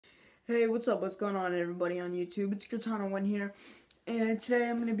Hey, what's up? What's going on, everybody on YouTube? It's Katana1 here, and today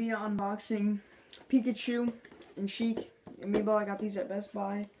I'm going to be unboxing Pikachu and Sheik amiibo. I got these at Best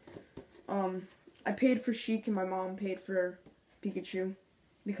Buy. I paid for Sheik and my mom paid for Pikachu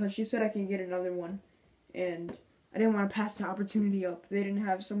because she said I could get another one, and I didn't want to pass the opportunity up. They didn't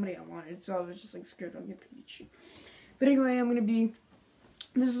have somebody I wanted, so I was just like, scared I'll get Pikachu. But anyway,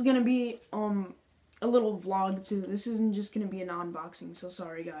 this is going to be, a little vlog too. This isn't just going to be an unboxing, so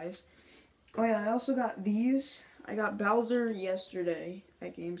sorry guys. Oh yeah, I also got these. I got Bowser yesterday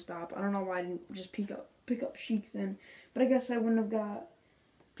at GameStop. I don't know why I didn't just pick up Sheik then, but I guess I wouldn't have got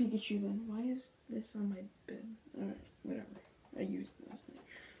Pikachu then. Why is this on my bed? Alright, whatever. I used it last night.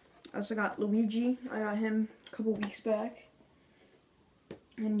 I also got Luigi. I got him a couple weeks back.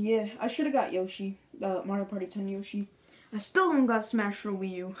 And yeah, I should have got Yoshi, Mario Party 10 Yoshi. I still haven't got Smash for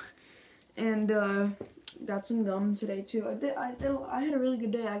Wii U. And got some gum today too. I had a really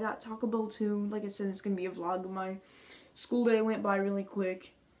good day. I got Taco Bell too. Like I said, it's gonna be a vlog. My school day went by really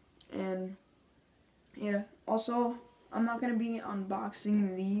quick, and yeah. Also, I'm not gonna be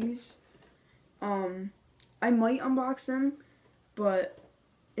unboxing these. I might unbox them, but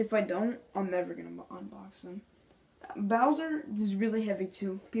if I don't, I'm never gonna unbox them. Bowser is really heavy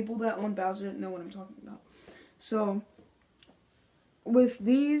too. People that own Bowser know what I'm talking about. So with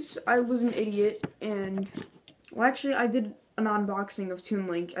these, I was an idiot, and well, actually, I did an unboxing of Toon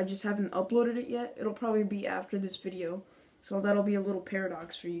Link. I just haven't uploaded it yet. It'll probably be after this video, so that'll be a little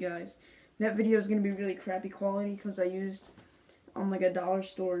paradox for you guys. That video is gonna be really crappy quality because I used like a dollar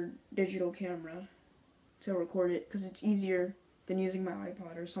store digital camera to record it because it's easier than using my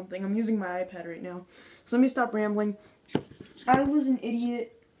iPod or something. I'm using my iPad right now, so let me stop rambling. I was an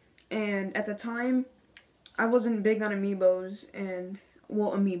idiot, and at the time, I wasn't big on amiibos, and,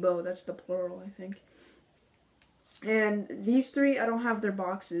 well, amiibo, that's the plural, I think. And these three, I don't have their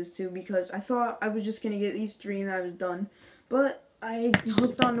boxes, too, because I thought I was just going to get these three and I was done. But I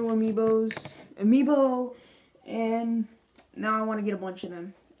hooked onto amiibo, and now I want to get a bunch of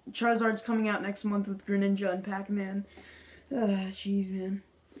them. Charizard's coming out next month with Greninja and Pac-Man. Jeez, man.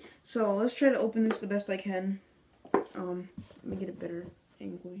 So, let's try to open this the best I can. Let me get a better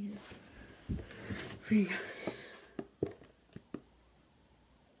angle here for you guys.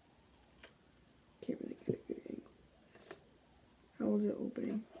 Can't really get a good angle. How was it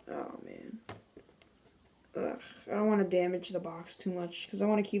opening? Oh man. Ugh. I don't want to damage the box too much because I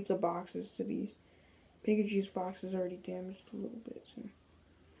want to keep the boxes to these. Pikachu's box is already damaged a little bit. So.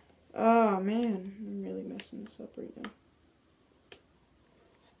 Oh man, I'm really messing this up right now.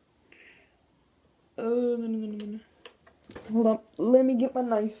 Oh no. Hold up, let me get my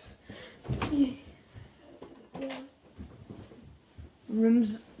knife.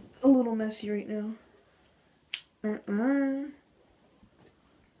 Room's a little messy right now.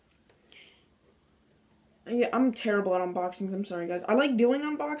 Yeah, I'm terrible at unboxings. I'm sorry, guys. I like doing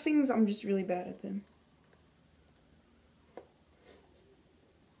unboxings. I'm just really bad at them.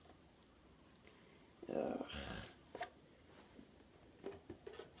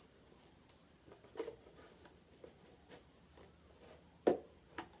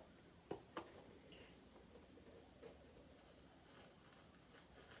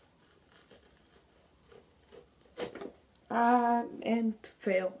 And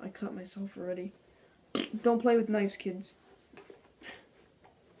fail. I cut myself already. Don't play with knives, kids.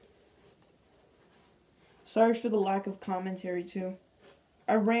 Sorry for the lack of commentary, too.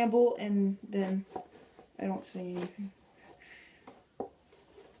 I ramble and then I don't say anything.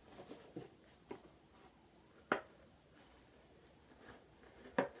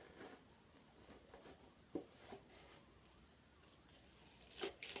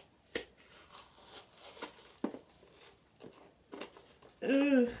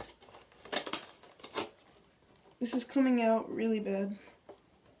 Ugh. This is coming out really bad.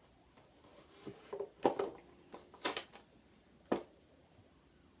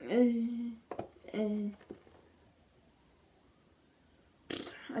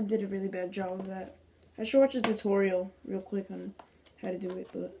 I did a really bad job of that. I should watch a tutorial real quick on how to do it,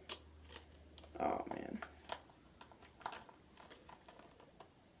 but oh man.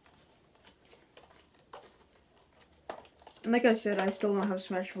 And like I said, I still don't have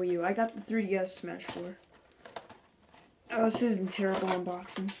Smash for Wii U. I got the 3DS Smash 4. Oh, this is a terrible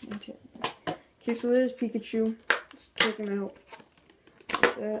unboxing. Okay, so there's Pikachu. Let's take him out.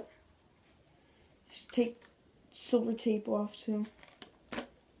 Like that. Just take silver tape off, too.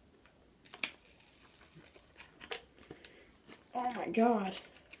 Oh my god.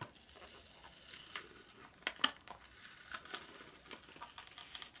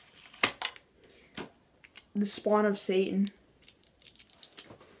 The spawn of Satan.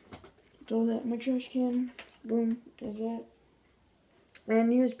 Throw that in my trash can. Boom. There's that.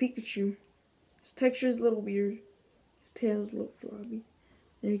 And here's Pikachu. His texture is a little weird. His tail is a little flabby.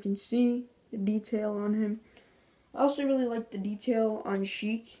 There you can see the detail on him. I also really like the detail on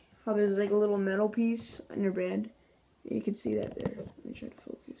Sheik. How there's like a little metal piece on your band. You can see that there. Let me try to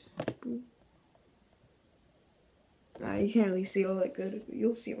focus. Boom. Nah, you can't really see it all that good, but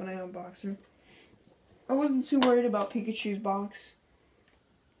you'll see it when I unbox her. I wasn't too worried about Pikachu's box.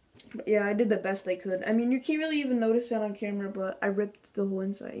 But yeah, I did the best I could. I mean, you can't really even notice it on camera, but I ripped the whole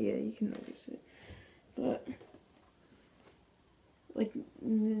inside. Yeah, you can notice it. But, like,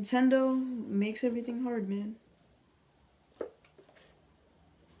 Nintendo makes everything hard, man.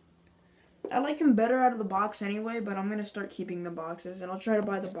 I like him better out of the box anyway, but I'm going to start keeping the boxes, and I'll try to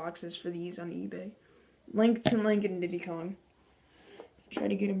buy the boxes for these on eBay. Link to Link and Diddy Kong. Try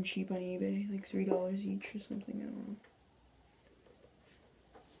to get them cheap on eBay, like $3 each or something, I don't know.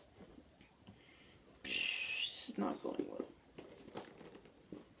 This is not going well.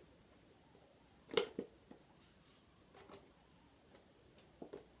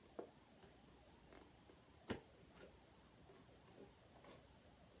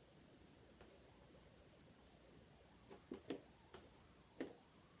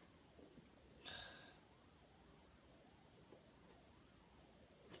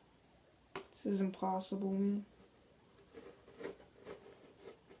 This is impossible, man.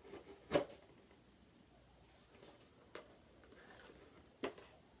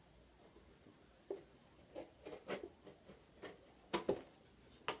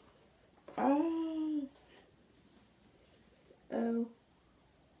 Oh.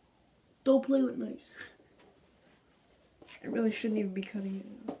 Don't play with knives. I really shouldn't even be cutting it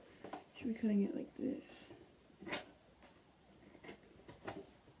though. I should be cutting it like this.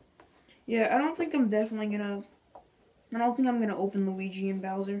 Yeah, I don't think I'm gonna open Luigi and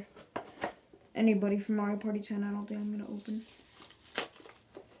Bowser. Anybody from Mario Party 10, I don't think I'm gonna open.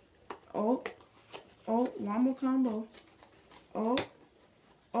 Oh, wombo combo.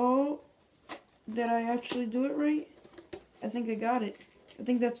 Oh, did I actually do it right? I think I got it. I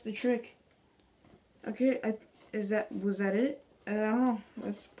think that's the trick. Okay, was that it? I don't know.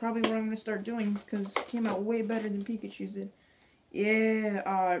 That's probably what I'm gonna start doing because it came out way better than Pikachu's did. Yeah,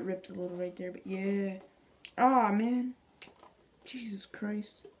 oh, it ripped a little right there, but yeah. Oh, man. Jesus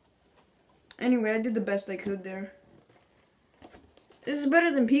Christ. Anyway, I did the best I could there. This is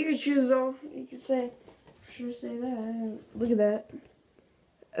better than Pikachu's, though. You could say, for sure say that. Look at that.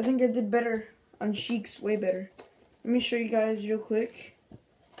 I think I did better on Sheik's, way better. Let me show you guys real quick.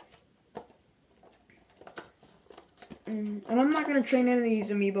 And I'm not going to train any of these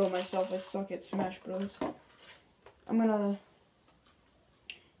amiibo myself. I suck at Smash Bros. I'm going to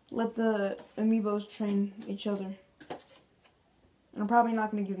let the amiibos train each other. And I'm probably not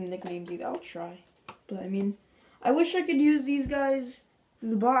going to give them nicknames either. I'll try. But, I mean, I wish I could use these guys through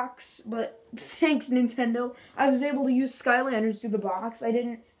the box. But, thanks, Nintendo. I was able to use Skylanders through the box.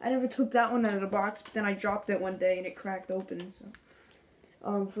 I never took that one out of the box. But then I dropped it one day and it cracked open. So,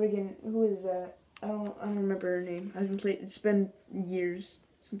 friggin', who is that? I don't remember her name. I haven't played. It's been years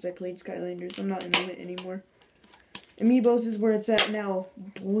since I played Skylanders. I'm not in it anymore. Amiibos is where it's at now,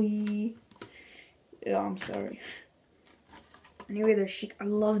 boy. Yeah, I'm sorry. Anyway, they're chic. I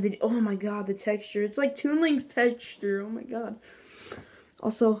love the. Oh my god, the texture. It's like Toon Link's texture. Oh my god.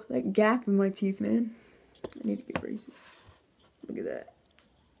 Also, that gap in my teeth, man. I need to get braces. Look at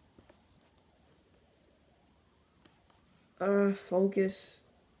that. Focus.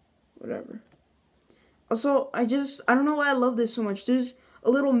 Whatever. Also, I don't know why I love this so much. There's a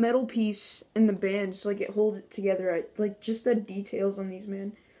little metal piece in the band, so like it holds it together. Like just the details on these,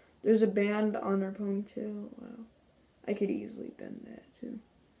 man. There's a band on her ponytail. Wow, I could easily bend that too.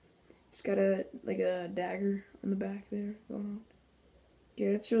 It's got a dagger on the back there going on. Yeah,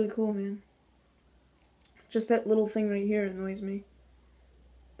 it's really cool, man. Just that little thing right here annoys me.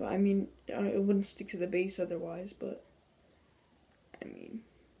 But I mean, it wouldn't stick to the base otherwise. But I mean,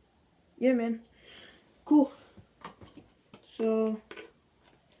 yeah, man, cool. So.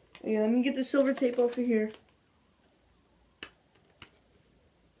 Yeah, let me get the silver tape off of here.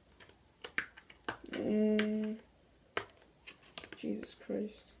 And Jesus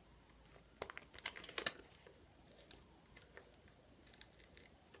Christ.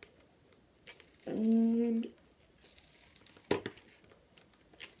 And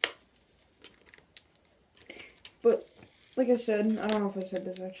but like I said, I don't know if I said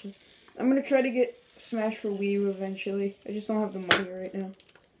this actually. I'm gonna try to get Smash for Wii U eventually. I just don't have the money right now.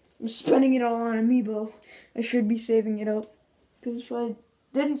 I'm spending it all on Amiibo. I should be saving it up. Because if I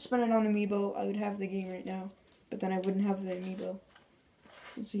didn't spend it on Amiibo, I would have the game right now. But then I wouldn't have the Amiibo.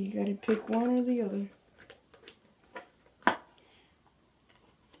 So you gotta pick one or the other.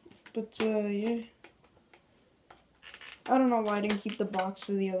 But, yeah. I don't know why I didn't keep the box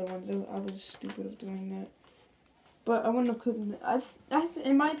of the other ones. I was stupid of doing that. But I wouldn't have cooked.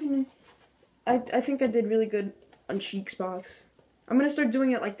 In my opinion, I think I did really good on Sheik's box. I'm gonna start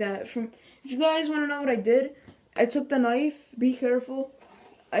doing it like that. If you guys want to know what I did, I took the knife. Be careful.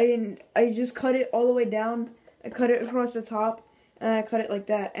 I just cut it all the way down. I cut it across the top, and I cut it like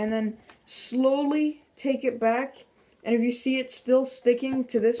that. And then slowly take it back. And if you see it still sticking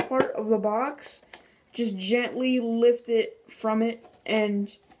to this part of the box, just gently lift it from it,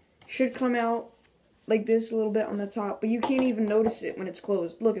 and should come out like this a little bit on the top. But you can't even notice it when it's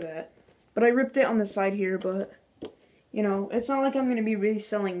closed. Look at that. But I ripped it on the side here, but, you know, it's not like I'm going to be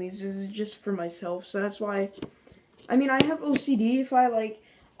reselling these. This is just for myself, so that's why. I mean, I have OCD if I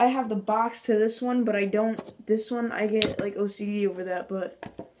have the box to this one, but I don't. This one, I get, like, OCD over that,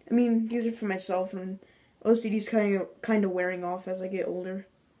 but, I mean, these are for myself, and OCD's kind of wearing off as I get older.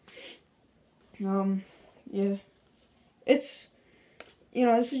 Yeah. It's, you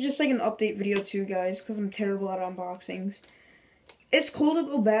know, this is just like an update video too, guys, because I'm terrible at unboxings. It's cool to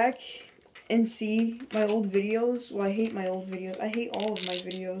go back and see my old videos. Well, I hate my old videos. I hate all of my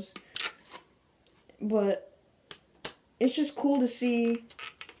videos. But it's just cool to see,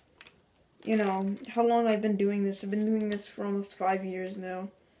 you know, how long I've been doing this. I've been doing this for almost 5 years now.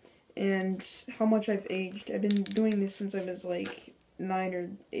 And how much I've aged. I've been doing this since I was like 9 or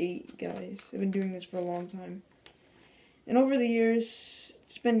 8, guys. I've been doing this for a long time. And over the years,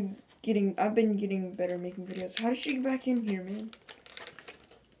 I've been getting better making videos. How does she get back in here, man?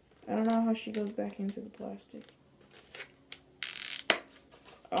 I don't know how she goes back into the plastic.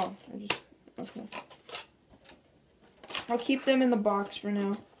 Oh, okay. I'll keep them in the box for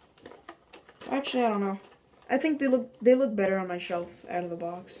now. Actually, I don't know. I think they look better on my shelf out of the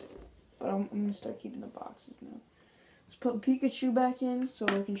box. But I'm gonna start keeping the boxes now. Let's put Pikachu back in so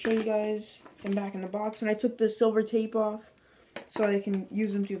I can show you guys him back in the box. And I took the silver tape off so I can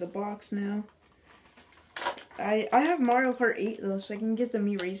use them through the box now. I have Mario Kart 8 though, so I can get the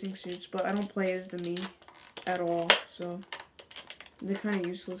Mii racing suits, but I don't play as the Mii at all, so they're kind of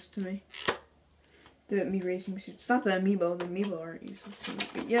useless to me. The Mii racing suits, not the amiibo aren't useless to me.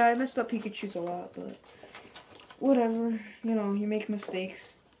 But yeah, I messed up Pikachu's a lot, but whatever, you know, you make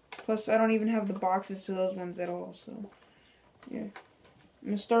mistakes. Plus, I don't even have the boxes to those ones at all, so yeah. I'm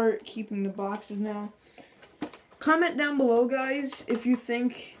gonna start keeping the boxes now. Comment down below, guys, if you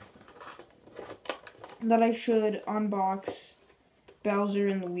think that I should unbox Bowser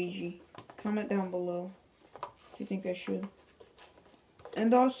and Luigi. Comment down below if you think I should.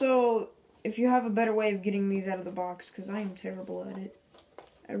 And also, if you have a better way of getting these out of the box, because I am terrible at it.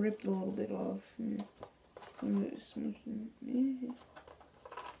 I ripped a little bit off.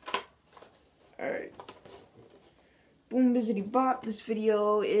 Alright. Boom, bizzity bop. This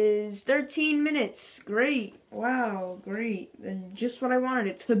video is 13 minutes. Great. Wow, great. And just what I wanted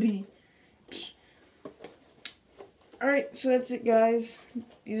it to be. Alright, so that's it, guys.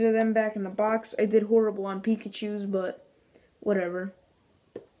 These are them back in the box. I did horrible on Pikachu's, but whatever.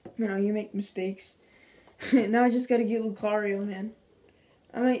 You know, you make mistakes. Now I just gotta get Lucario, man.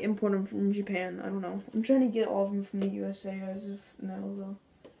 I might import them from Japan. I don't know. I'm trying to get all of them from the USA as of now, though.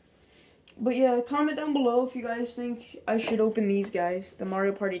 But yeah, comment down below if you guys think I should open these guys. The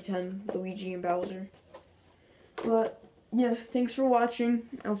Mario Party 10, Luigi, and Bowser. But yeah, thanks for watching.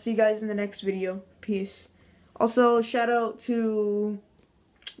 I'll see you guys in the next video. Peace. Also, shout out to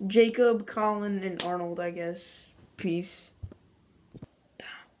Jacob, Collin, and Arnold, I guess. Peace.